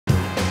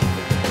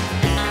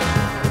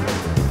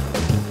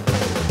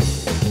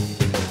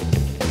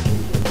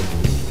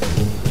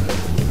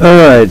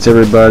Alright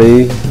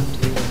everybody,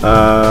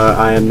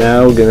 I am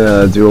now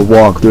gonna do a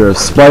walkthrough of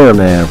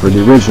Spider-Man for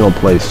the original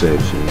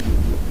PlayStation.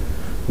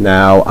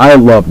 Now, I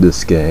love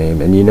this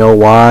game, and you know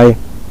why?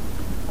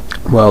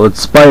 Well, it's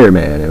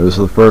Spider-Man. It was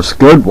the first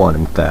good one,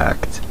 in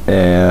fact,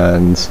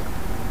 and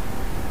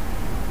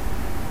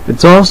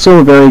it's also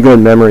a very good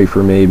memory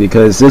for me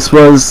because this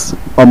was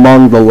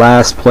among the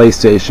last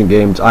PlayStation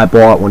games I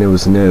bought when it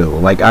was new.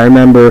 Like, I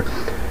remember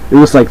it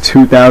was like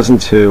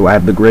 2002, I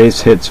have the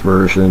greatest hits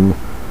version.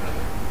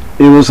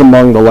 It was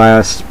among the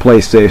last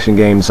PlayStation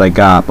games I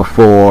got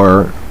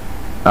before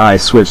I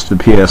switched to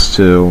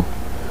PS2.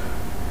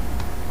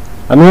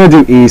 I'm going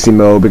to do easy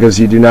mode because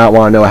you do not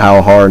want to know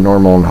how hard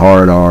normal and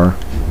hard are.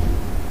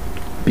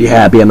 Be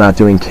happy I'm not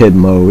doing kid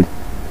mode.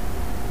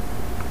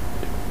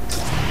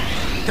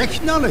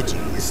 Technology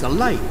is the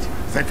light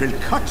that will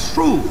cut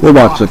through. We'll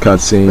watch the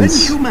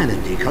cutscenes. When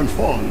humanity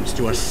conforms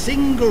to a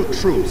single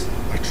truth,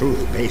 a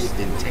truth based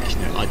in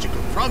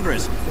technological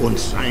progress and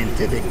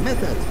scientific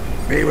method,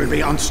 we will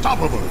be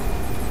unstoppable.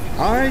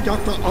 I,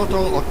 Dr.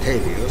 Otto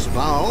Octavius,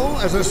 vow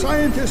as a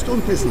scientist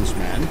and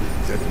businessman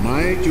that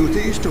my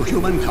duties to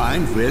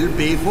humankind will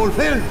be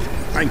fulfilled.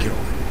 Thank you.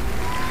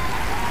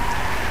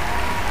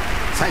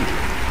 Thank you.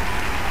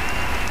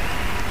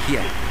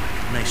 Yeah,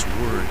 nice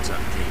words,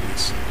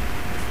 Octavius.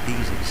 If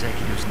these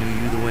executives knew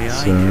you the way I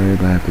Sorry, do.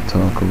 but I have to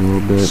talk a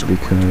little bit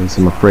because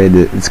I'm afraid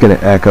that it's going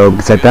to echo,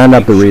 because I found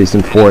out the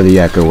reason for the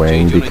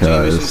echoing,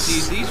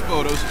 because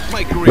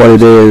what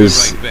it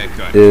is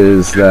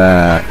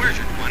that...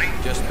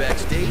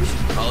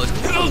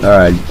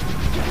 Alright,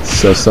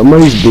 so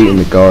somebody's beating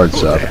the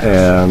guards up,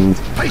 and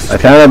I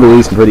found out the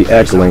reason for the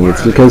echoing.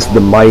 It's because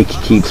the mic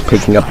keeps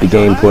picking up the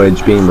game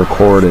footage being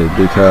recorded,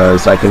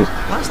 because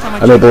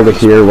I'm able to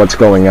hear what's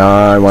going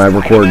on when I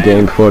record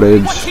game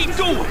footage.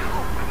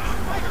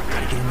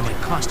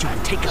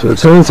 So it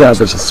turns out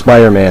there's a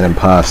Spider-Man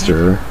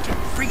imposter.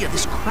 Free of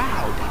this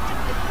crowd.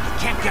 You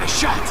can't get a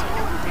shot.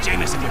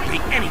 Jameson would pay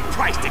any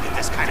price to get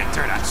this kind of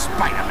dirt on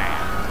Spider-Man.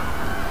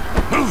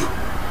 Move!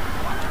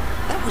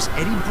 That was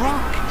Eddie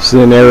Brock. So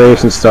the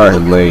narration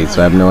started late,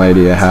 so I have no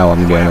idea how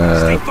I'm Stay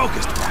gonna...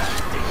 focused.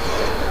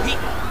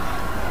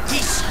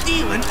 He's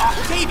stealing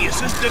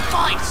Octavius's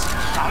device.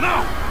 Oh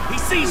no! He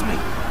sees me.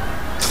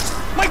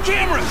 My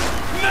camera!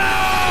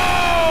 No!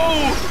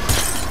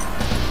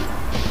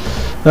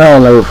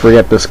 I'll never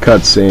forget this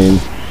cutscene.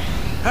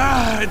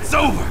 Ah, it's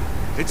over.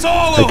 It's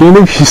all I over. can't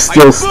believe she's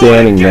still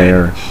standing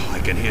there. I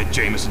can hear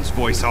Jameson's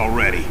voice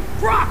already.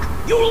 Brock,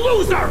 you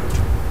loser!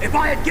 If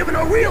I had given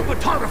a real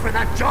photographer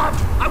that job,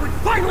 I would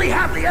finally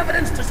have the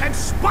evidence to send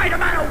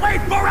Spider-Man away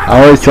forever!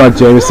 I always thought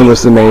Jameson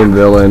was the main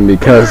villain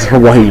because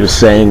of what he was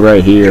saying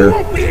right You here.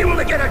 won't be able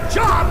to get a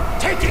job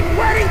taking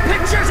wedding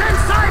pictures in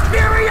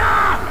Siberia!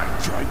 I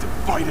tried to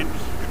fight it.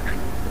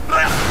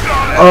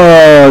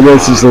 Oh,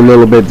 this is a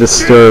little bit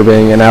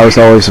disturbing, and I was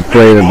always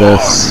afraid of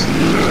this.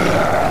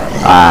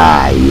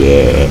 Ah,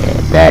 yeah,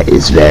 that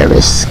is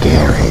very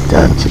scary,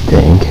 don't you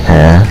think,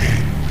 huh?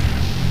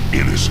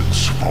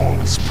 Innocence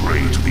falls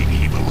prey to the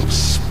evil of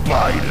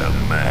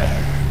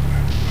Spider-Man.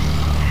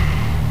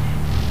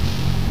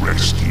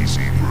 Rest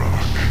easy,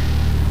 Brock.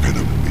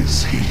 Venom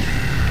is here.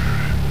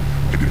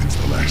 And if it's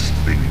the last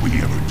thing we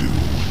ever do,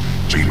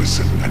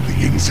 Jameson and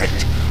the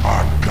insect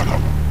are gonna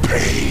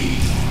pay.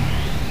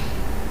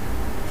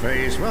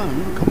 Phase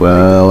one.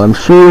 Well, I'm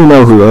sure you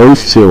know who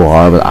those two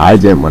are, but I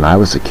didn't when I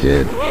was a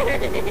kid.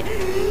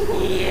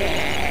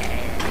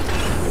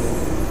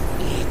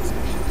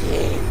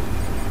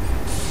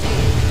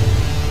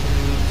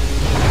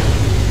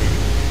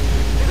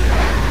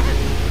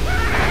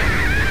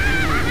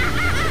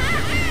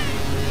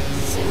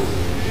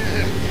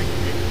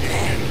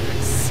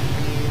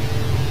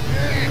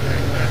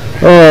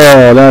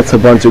 Oh, that's a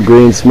bunch of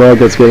green smoke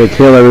that's gonna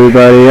kill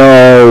everybody.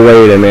 Oh,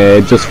 wait a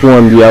minute. It just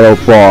formed yellow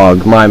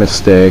fog. My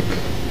mistake.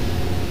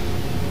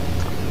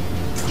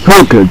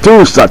 Who could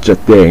do such a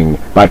thing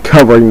by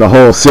covering the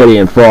whole city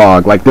in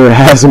fog like there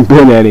hasn't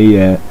been any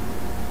yet?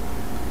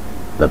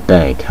 The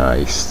bank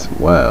heist.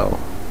 Well,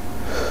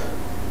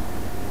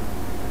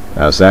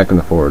 how's that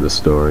gonna forward the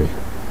story?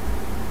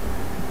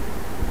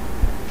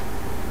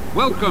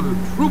 Welcome,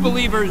 true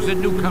believers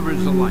and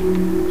newcomers alike.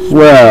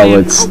 Well,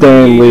 it's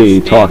Stan Lee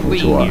talking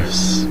to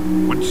us.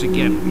 Once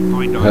again, we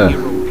find our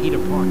hero Peter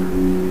Parker,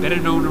 better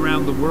known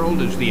around the world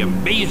as the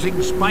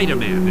Amazing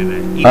Spider-Man, in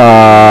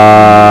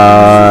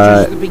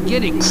a the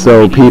beginning.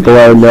 So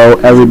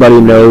everybody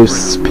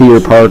knows Peter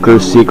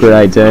Parker's secret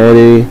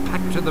identity.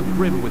 Packed to the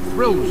brim with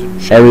thrills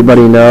and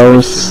Everybody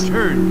knows.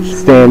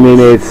 Stan Lee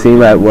made it seem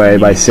that way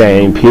by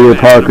saying Peter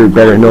Parker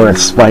better known as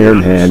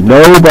Spider-Man.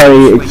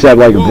 Nobody except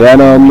like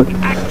Venom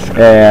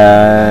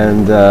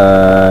and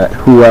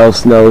who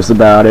else knows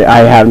about it? I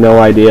have no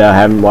idea. I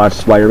haven't watched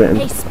Spider-Man.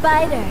 Hey,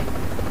 Spider.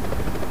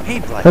 Hey,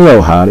 Black.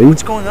 Hello, Hottie.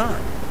 What's going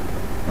on?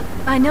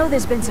 I know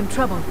there's been some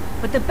trouble,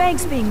 but the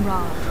bank's being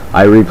robbed.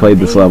 I replayed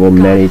this level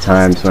many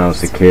times when I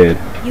was a kid.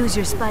 Use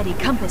your Spidey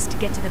compass to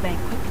get to the bank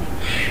quickly.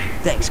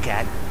 Thanks,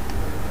 Cat.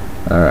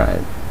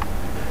 Alright.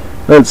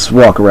 Let's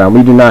walk around.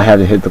 We do not have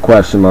to hit the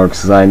question marks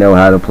because I know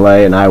how to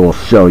play, and I will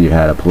show you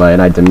how to play,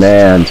 and I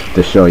demand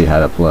to show you how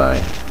to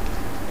play.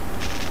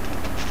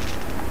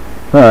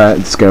 Alright,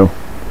 let's go.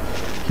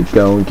 Keep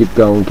going, keep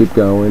going, keep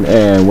going.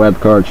 And web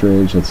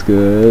cartridge, that's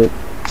good.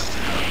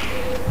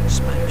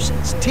 Spider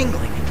sense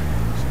tingling.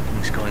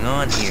 Something's going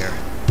on here.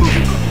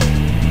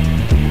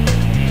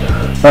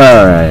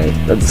 Alright,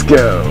 let's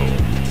go.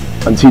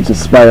 I'm teaching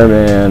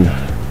Spider-Man.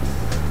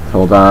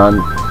 Hold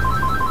on.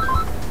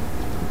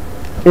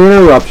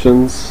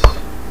 Interruptions.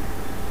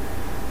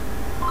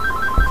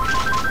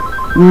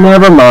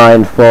 Never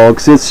mind,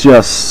 folks. It's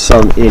just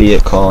some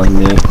idiot calling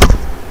me.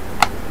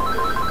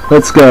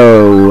 Let's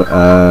go,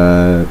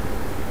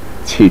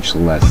 teach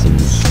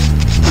lessons.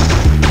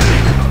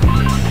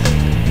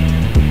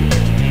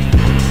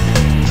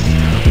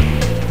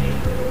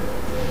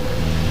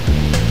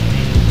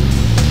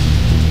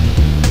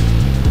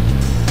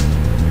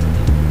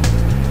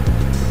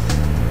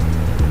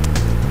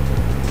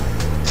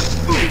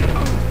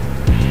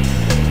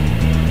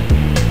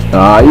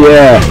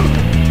 Yeah.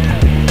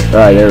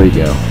 Alright, there we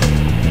go.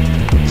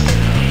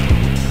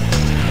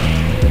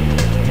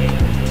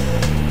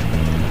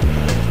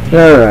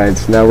 Alright,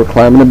 so now we're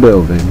climbing a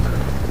building.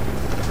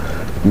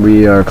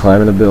 We are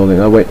climbing a building.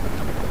 Oh, wait.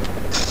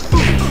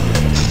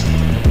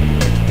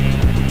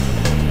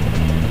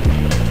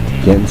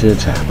 Getting to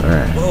the top.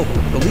 Alright. Whoa,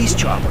 police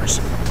choppers.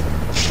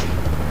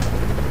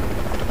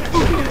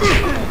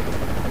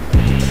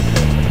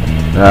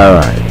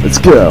 Alright, let's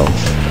go.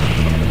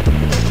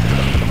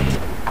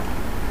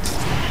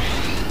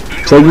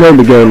 So I know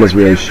the game was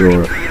really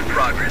short.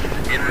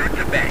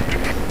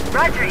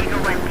 Roger, Eagle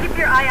One. Keep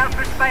your eye out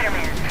for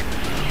Spider-Man.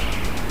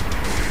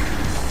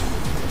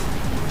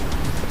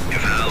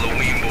 If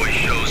Halloween Boy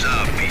shows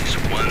up, he's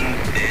one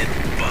dead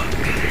buck.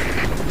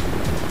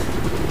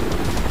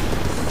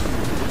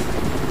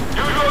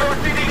 New York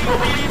City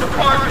Police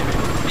Department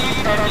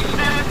needs and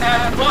desist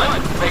at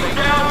once. Lay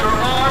down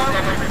your arms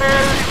and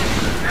prepare.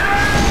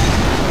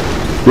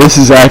 This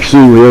is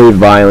actually really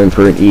violent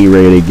for an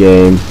E-rated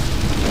game.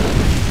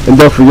 And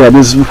don't forget,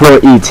 this is before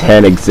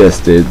E10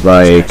 existed.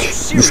 Like,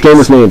 this game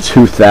was made in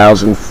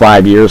 2000,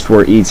 5 years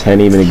before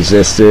E10 even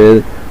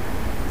existed.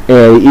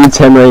 And the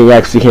E10 rating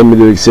actually came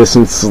into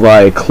existence,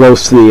 like,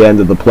 close to the end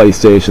of the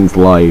PlayStation's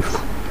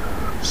life.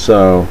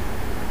 So...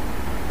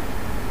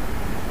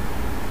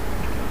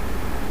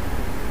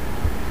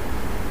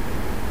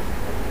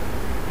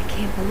 I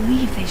can't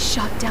believe they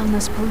shot down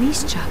those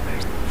police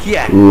choppers.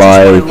 Yeah.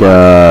 like,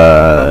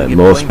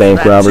 most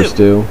bank robbers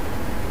do.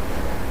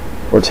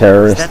 Or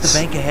terrorists. Is that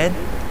the bank ahead?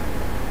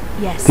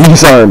 Yes.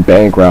 These aren't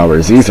bank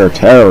robbers, these are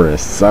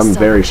terrorists. I'm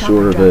very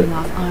sure of it.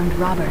 Off armed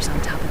robbers on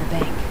top of the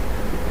bank.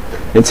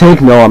 And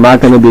take note, I'm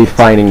not going to be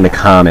fighting the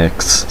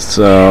comics,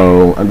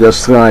 so I'm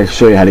just going to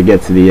show you how to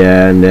get to the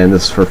end, and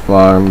this is for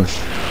fun.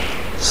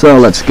 So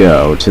let's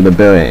go to the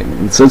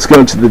bank. So let's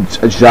go to the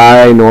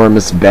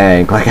ginormous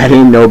bank. Like, I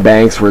didn't know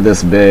banks were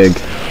this big.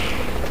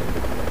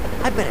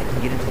 I bet I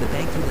can get into the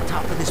bank through the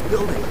top of this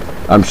building.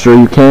 I'm sure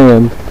you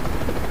can.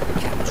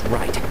 Cat was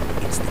right.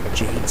 It's the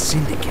Jade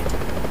Syndicate.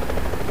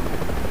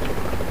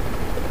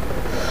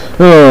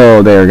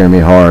 Oh, they're going to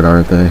be hard,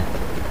 aren't they?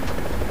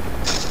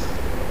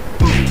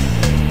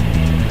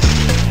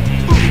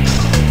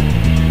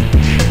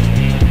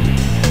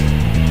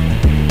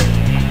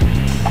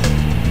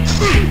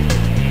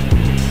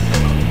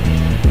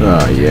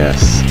 Ah,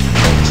 yes.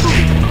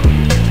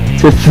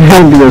 To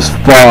think there's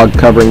fog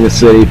covering the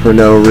city for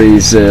no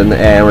reason,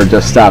 and we're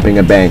just stopping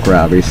a bank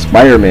robbery.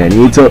 Spider-Man,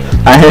 you need to...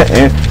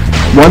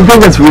 one thing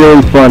that's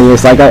really funny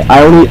is, like,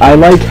 I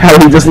like how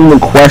he doesn't even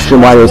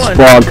question why there's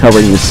fog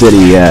covering the city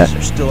yet.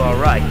 They're still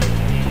alright.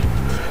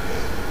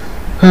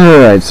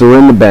 Alright, so we're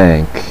in the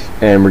bank,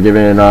 and we're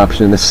given an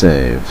option to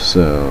save,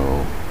 so...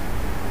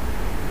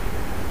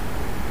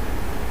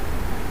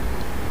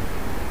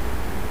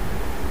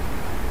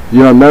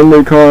 Your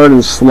memory card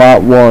in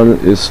slot 1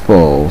 is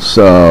full,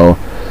 so...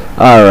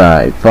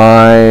 Alright,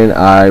 fine,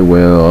 I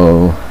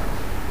will...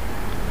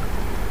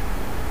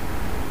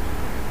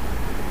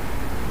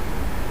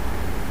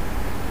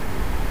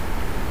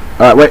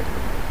 Alright, wait.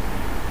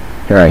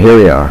 Alright, here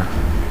we are.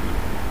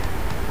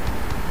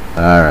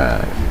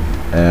 Alright.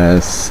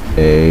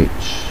 S-H...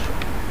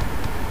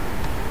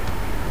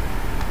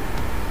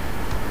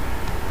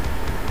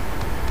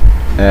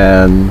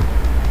 N...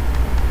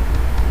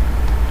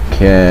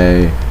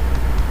 K...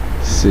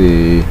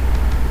 C...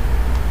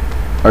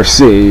 Or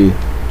C...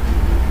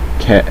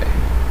 K...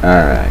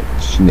 Alright,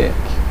 Schnick.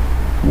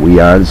 We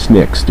are the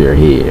Schnickster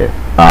here.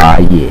 Ah,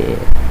 yeah.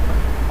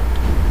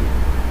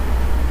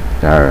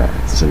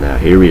 Alright, so now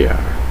here we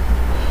are.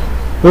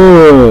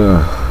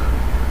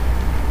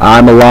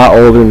 I'm a lot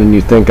older than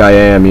you think I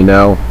am, you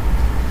know.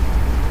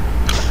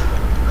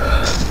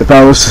 If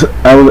I was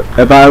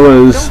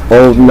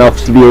old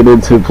enough to be able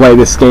to play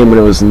this game when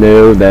it was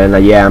new,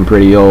 then yeah, I'm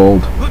pretty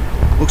old.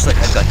 Looks like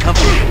I've got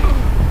company.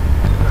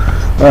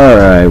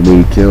 Alright,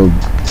 we killed...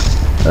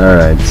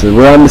 Alright, so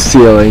we're on the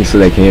ceiling so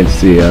they can't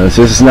see us.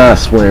 This is not a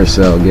Splinter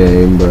Cell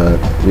game, but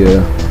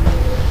yeah.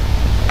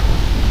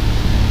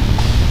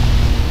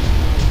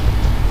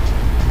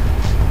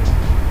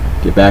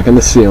 Get back in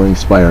the ceiling,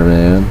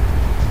 Spider-Man.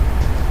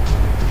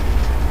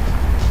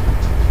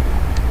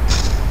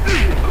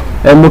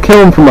 And we'll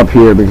kill him from up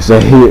here because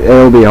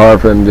it'll be hard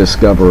for him to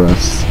discover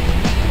us.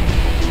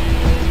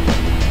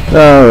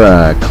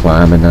 Alright,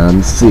 climbing on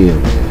the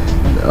ceiling.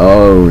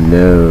 Oh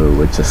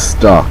no, it's a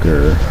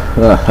stalker.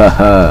 Ha ha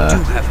ha.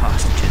 Do have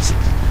hostages.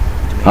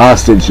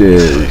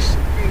 Hostages.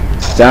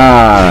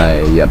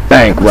 Die, you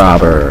bank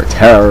robber,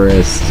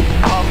 terrorist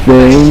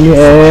thing,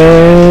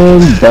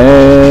 and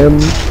bam.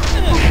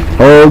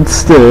 Hold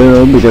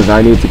still because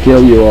I need to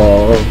kill you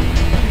all.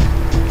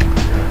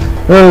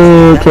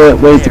 Oh, can't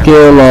wait to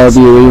kill all of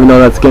you, even though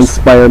that's against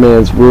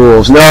Spider-Man's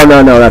rules. No,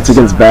 that's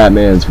against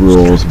Batman's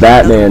rules.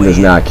 Batman does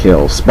not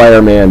kill.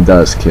 Spider-Man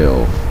does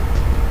kill.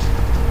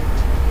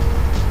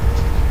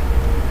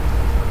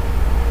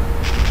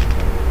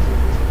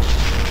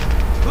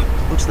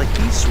 Looks like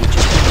these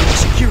switches open the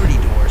security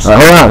doors.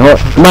 Alright,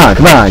 hold on.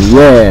 Come on,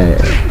 yeah.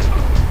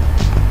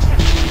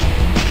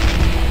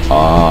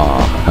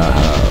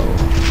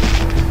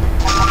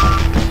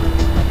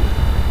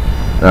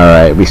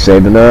 Alright, we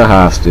saved another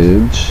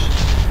hostage.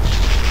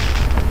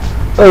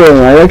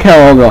 Oh, I like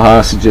how all the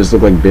hostages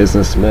look like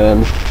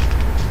businessmen.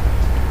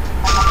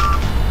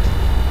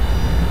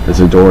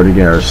 There's a door to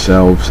get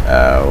ourselves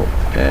out,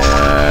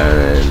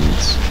 and...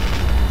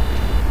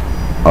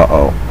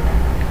 uh-oh.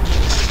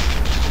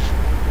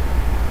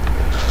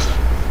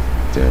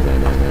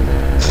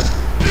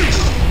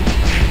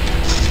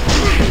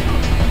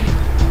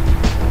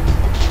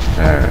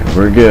 Alright,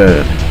 we're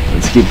good.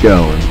 Let's keep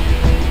going.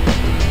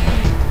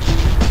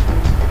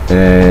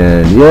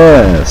 And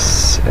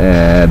yes,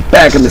 and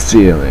back in the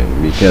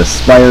ceiling, because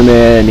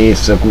Spider-Man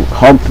needs to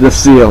hump the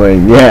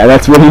ceiling. Yeah,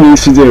 that's what he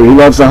needs to do. He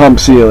loves to hump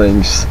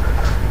ceilings.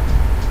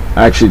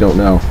 I actually don't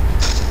know.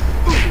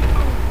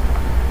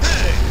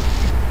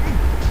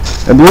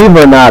 And believe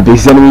it or not,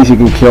 these enemies you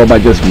can kill by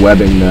just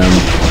webbing them.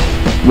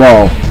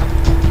 Well,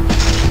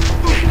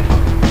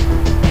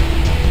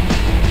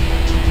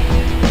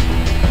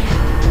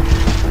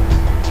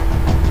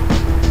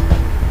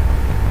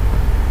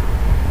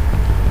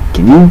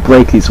 can you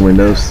break these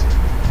windows?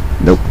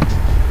 Nope.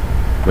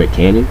 Wait,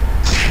 can you?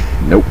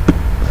 Nope.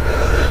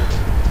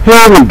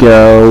 Here we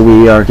go.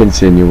 We are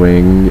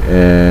continuing,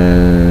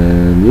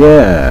 and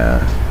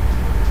yeah.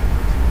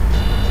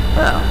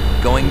 Oh,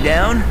 going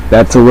down?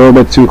 That's a little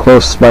bit too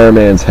close to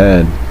Spider-Man's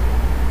head.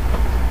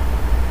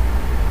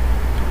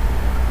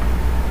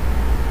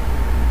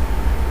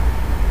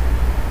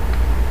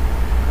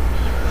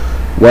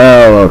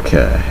 Well,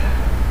 okay.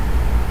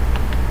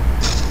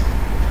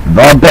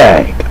 The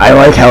Bank. I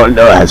like how it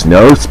has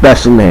no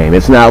special name.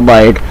 It's not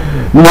like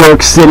New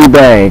York City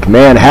Bank,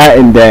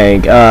 Manhattan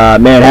Bank,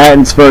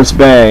 Manhattan's First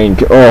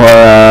Bank,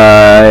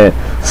 or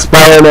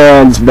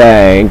Spider-Man's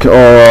Bank,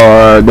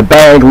 or the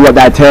bank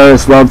that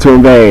terrorists love to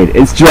invade.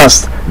 It's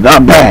just The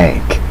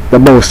Bank. The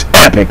most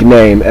epic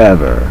name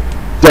ever.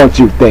 Don't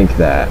you think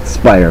that,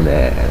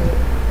 Spider-Man?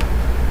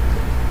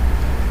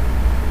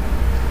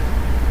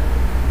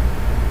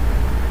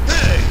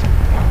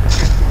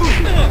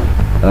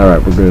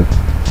 Alright, we're good.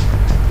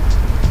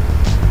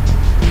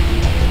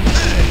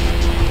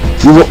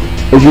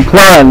 If you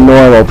play on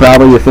normal,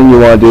 probably the thing you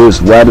want to do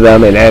is web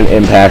them and then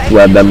impact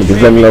web them, because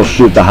then they'll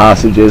shoot the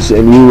hostages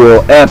and you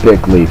will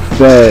epically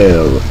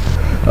fail.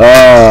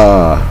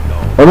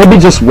 Or maybe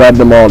just web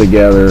them all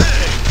together,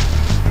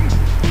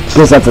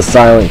 because that's a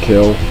silent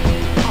kill.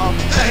 Oh,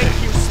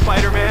 thank you,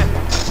 Spider-Man.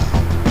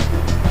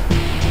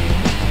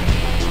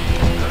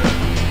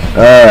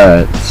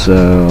 Alright,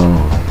 so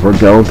we're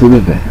going through the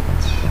vent.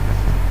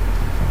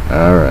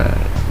 Alright.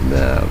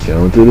 Now,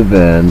 going through the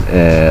vent,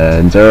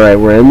 and alright,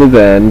 we're in the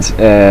vent,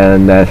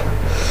 and I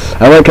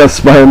like how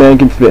Spider-Man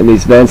can fit in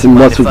these vents, and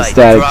what's with the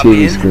static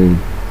TV screen.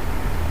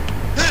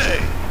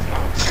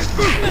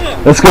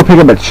 Let's go pick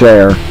up a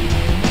chair.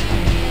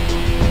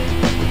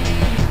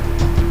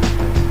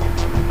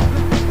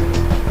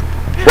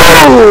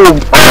 Oh!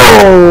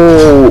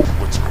 Oh!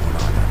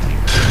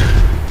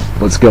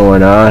 What's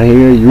going on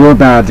here? You're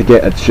about to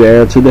get a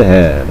chair to the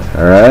head,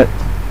 alright?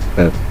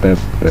 Oh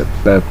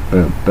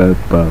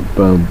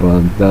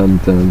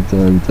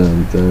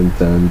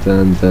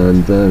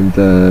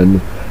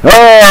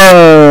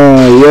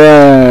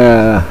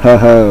yeah! Ho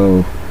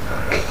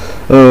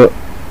ho!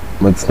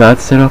 Let's not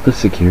set off the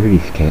security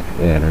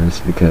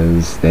scanners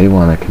because they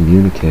want to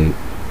communicate.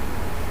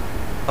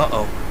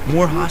 Uh-oh,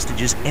 more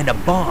hostages and a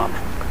bomb.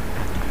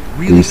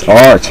 Really These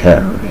are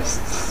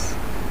terrorists.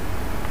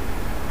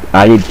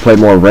 I need to play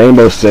more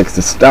Rainbow Six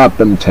to stop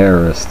them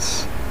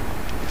terrorists.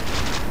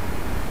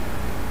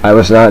 I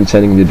was not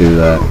intending to do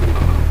that.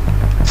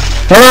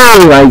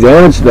 Hey, I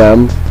damaged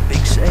them.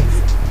 Big safe.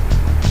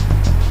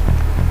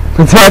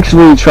 Let's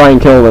actually try and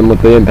kill them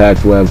with the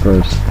impact web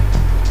first.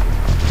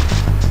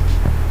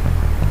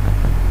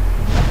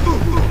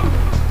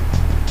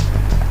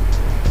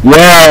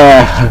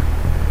 Yeah!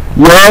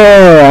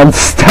 Yeah! I'm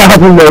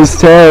stopping those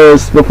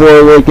terrorists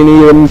before they can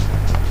even...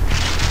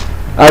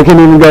 I can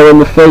even go in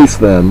the face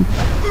them.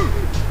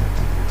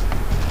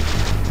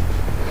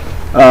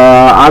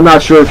 I'm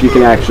not sure if you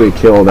can actually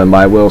kill them, but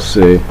I will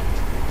see.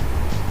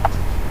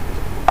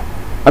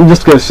 I'm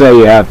just gonna say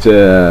you have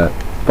to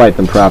fight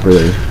them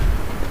properly.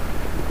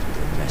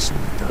 They're messing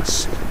with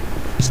us.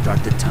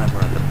 Start the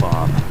timer on the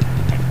bomb and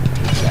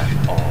take out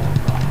all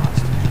the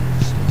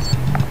hostages.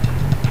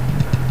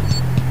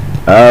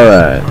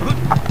 Alright.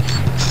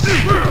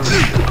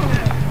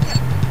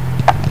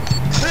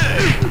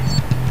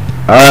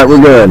 Alright,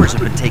 we're good. Numbers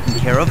have been taken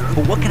care of,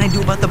 but what can I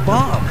do about the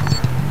bomb?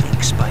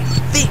 Think, Spidey,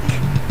 think.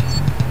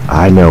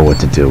 I know what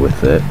to do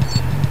with it.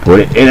 Put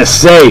it in a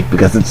safe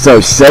because it's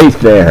so safe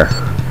there.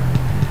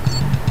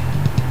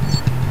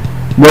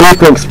 What do you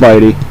think,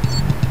 Spidey?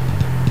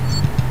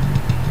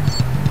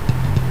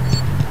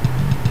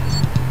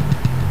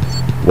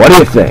 What do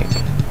you think?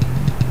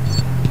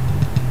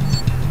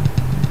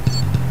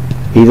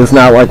 He does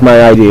not like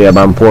my idea,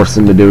 but I'm forced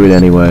him to do it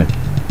anyway.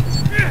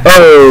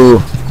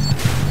 Oh!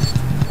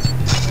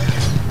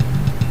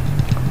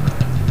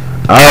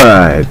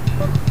 Alright.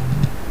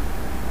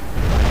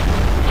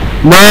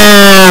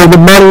 No! The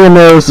money in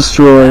there is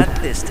destroyed.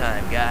 Not this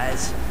time,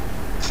 guys.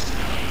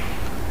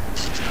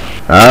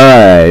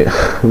 Alright.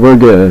 We're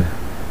good.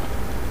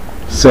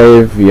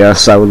 Save.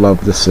 Yes, I would love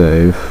to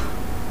save.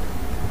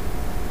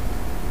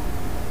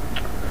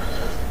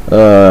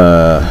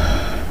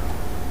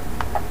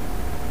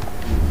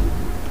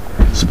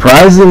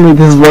 Surprisingly,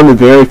 this is one of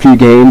the very few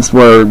games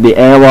where the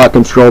analog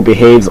control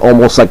behaves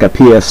almost like a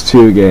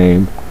PS2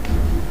 game.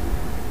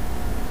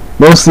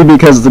 Mostly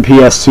because the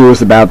PS2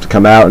 is about to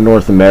come out in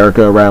North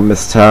America around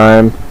this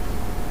time.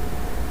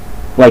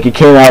 Like, it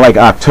came out like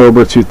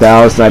October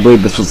 2000. I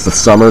believe this was the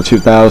summer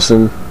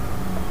 2000.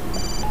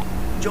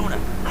 Jonah,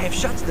 I have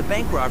shot to the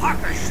bank robbery.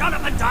 Parker, shut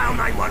up and dial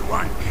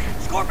 911.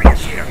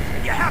 Scorpion's here.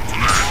 You have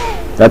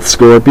to. That's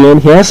Scorpion.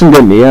 He has some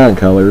good neon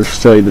colors,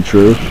 to tell you the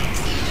truth.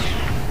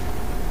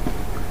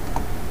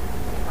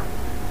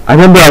 I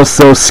remember I was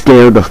so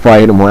scared to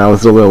fight him when I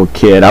was a little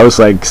kid. I was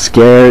like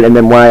scared, and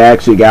then when I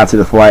actually got to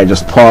the fight, I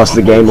just paused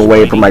the game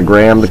away for my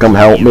gram to come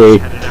help me.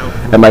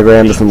 And my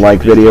gram doesn't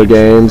like video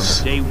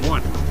games. Day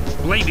one,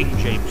 blaming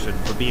Jameson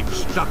for being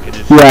stuck in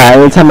his... Yeah,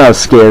 anytime I was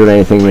scared of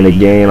anything in a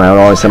game, I would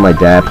always have my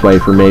dad play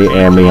for me,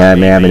 and we may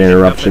have an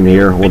interruption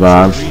here. Hold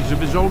on.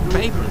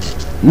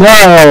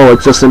 No,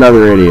 it's just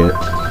another idiot.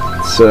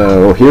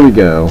 So, here we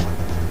go.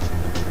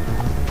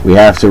 We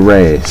have to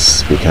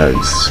race,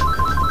 because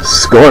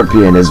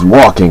Scorpion is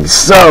walking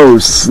so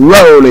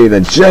slowly to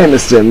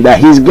Jameson that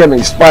he's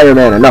giving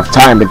Spider-Man enough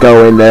time to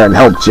go in there and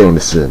help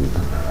Jameson.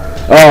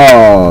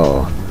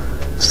 Oh,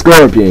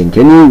 Scorpion,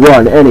 can you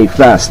run any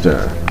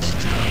faster?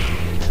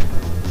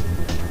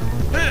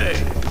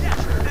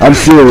 I'm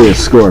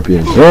serious,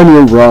 Scorpion. Can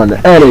you run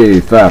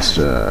any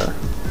faster?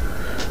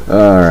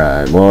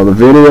 Alright, well, the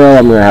video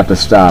I'm going to have to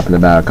stop in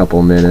about a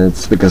couple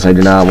minutes because I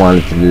do not want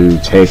it to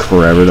take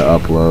forever to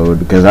upload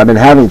because I've been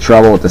having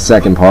trouble with the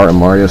second part of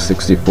Mario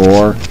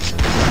 64.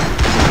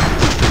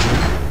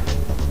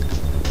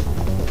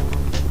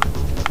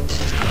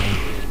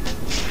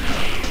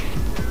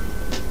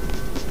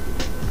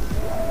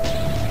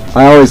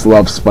 I always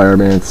love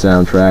Spider-Man's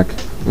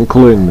soundtrack,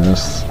 including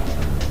this.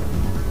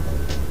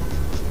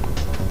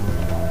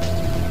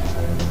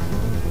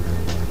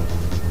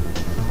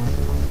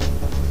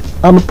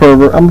 I'm a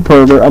pervert,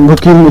 I'm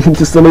looking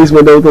into somebody's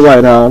window with the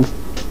light on.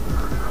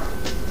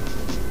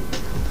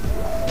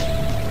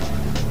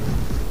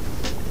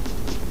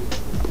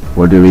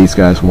 What do these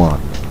guys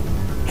want?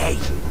 Hey,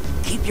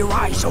 keep your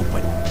eyes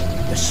open.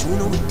 The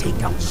sooner we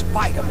take out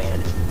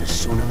Spider-Man, the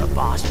sooner the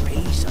boss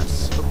pays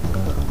us.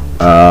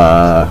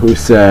 Who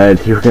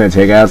said you were gonna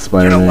take out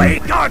Spider-Man? Get away,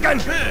 Gargan!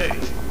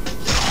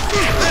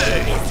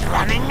 It's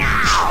running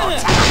out!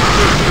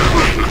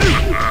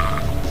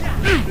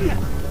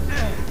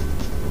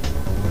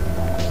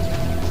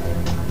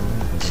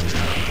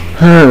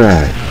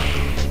 Alright.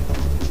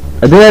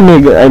 I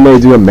think I may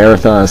do a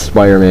marathon of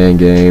Spider-Man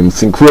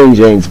games, including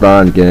James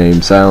Bond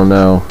games, I don't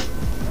know.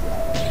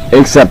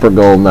 Except for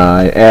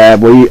GoldenEye.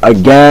 And we,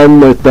 again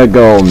with the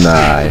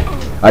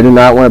GoldenEye. I do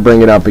not want to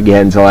bring it up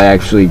again until I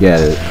actually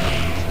get it.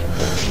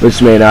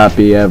 Which may not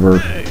be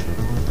ever.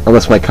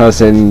 Unless my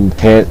cousin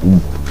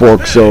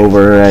forks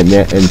over at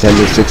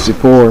Nintendo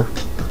 64.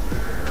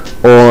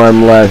 Or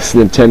unless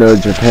Nintendo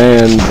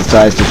Japan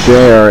decides to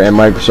share and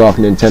Microsoft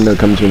and Nintendo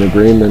come to an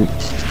agreement.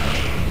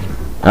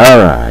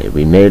 Alright,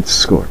 we made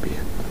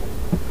Scorpion.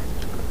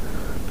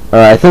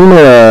 Alright, I think I'm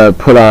gonna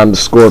put on the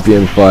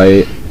Scorpion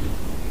fight.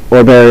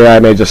 Or Barry, I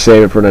may just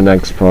save it for the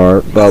next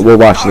part, but we'll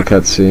watch the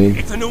cutscene.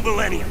 It's a new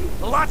millennium.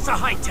 Lots of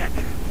high-tech.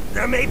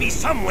 There may be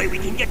some way we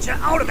can get you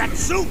out of that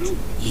suit.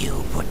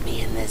 You put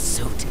me in this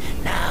suit.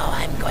 Now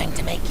I'm going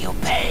to make you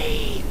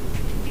pay.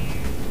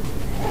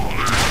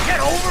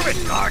 Get over it,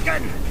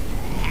 Gargan.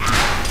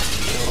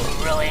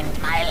 You ruined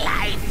my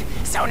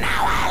life, so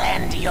now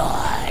I'll end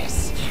yours.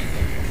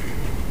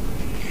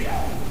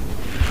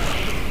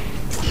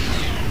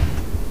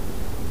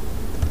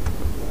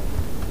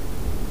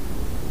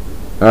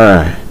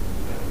 Alright.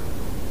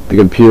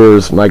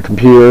 My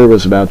computer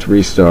was about to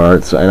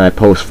restart, and I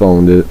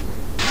postponed it.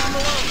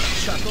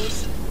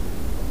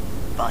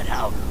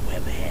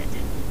 webhead.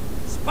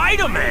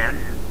 Spider-Man?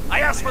 I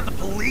asked for the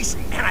police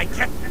and I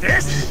get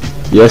this?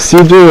 Yes,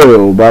 you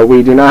do, but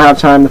we do not have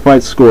time to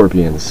fight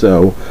Scorpion,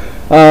 so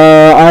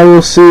I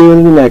will see you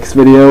in the next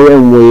video,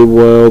 and we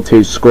will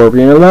teach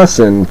Scorpion a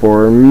lesson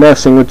for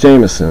messing with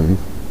Jameson.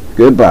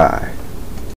 Goodbye.